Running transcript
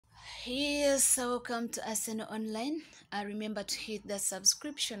Yes, welcome to Arsenal Online. Remember to hit the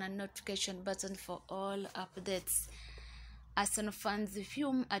subscription and notification button for all updates. Arsenal fans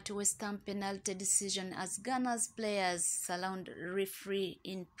fume at West Ham penalty decision as Ghana's players surround referee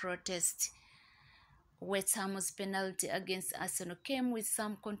in protest. West Ham's penalty against Arsenal came with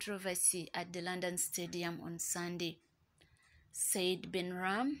some controversy at the London Stadium on Sunday. Said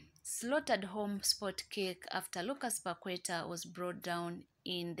Benram slaughtered home spot kick after Lucas Paqueta was brought down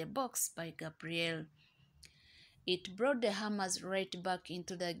in the box by Gabriel. It brought the Hammers right back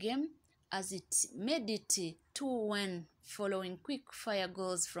into the game as it made it 2-1 following quick-fire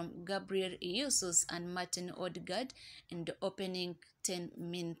goals from Gabriel Jesus and Martin Odegaard in the opening 10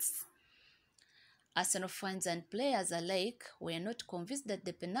 minutes. Arsenal fans and players alike were not convinced that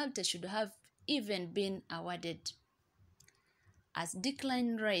the penalty should have even been awarded. As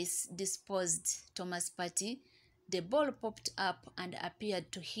Declan Rice disposed Thomas Partey, the ball popped up and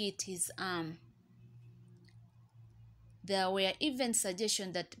appeared to hit his arm. There were even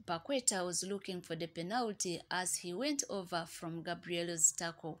suggestions that Paqueta was looking for the penalty as he went over from Gabriel's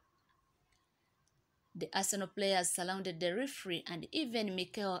tackle. The Arsenal players surrounded the referee, and even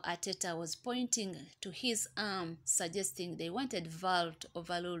Mikel Arteta was pointing to his arm, suggesting they wanted VAR to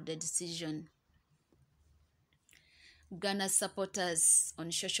overrule the decision. Ghana supporters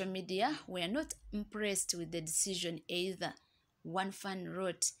on social media were not impressed with the decision either. One fan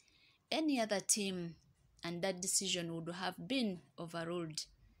wrote, "Any other team and that decision would have been overruled.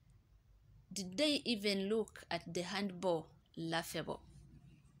 Did they even look at the handball? Laughable."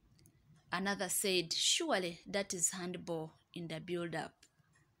 Another said, "Surely that is handball in the build-up."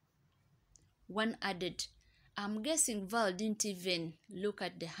 One added, "I'm guessing VAR didn't even look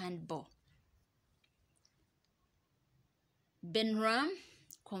at the handball." Benram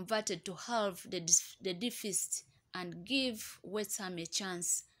converted to halve the deficit and give West Ham a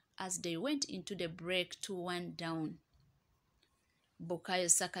chance as they went into the break 2-1 down. Bukayo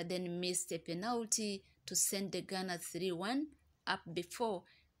Saka then missed a penalty to send the Gunners 3-1 up before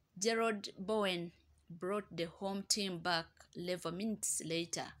Gerald Bowen brought the home team back 11 minutes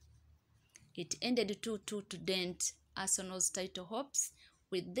later. It ended 2-2 to dent Arsenal's title hopes,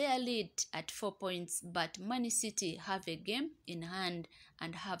 with their lead at 4 points, but Man City have a game in hand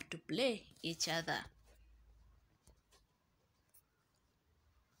and have to play each other.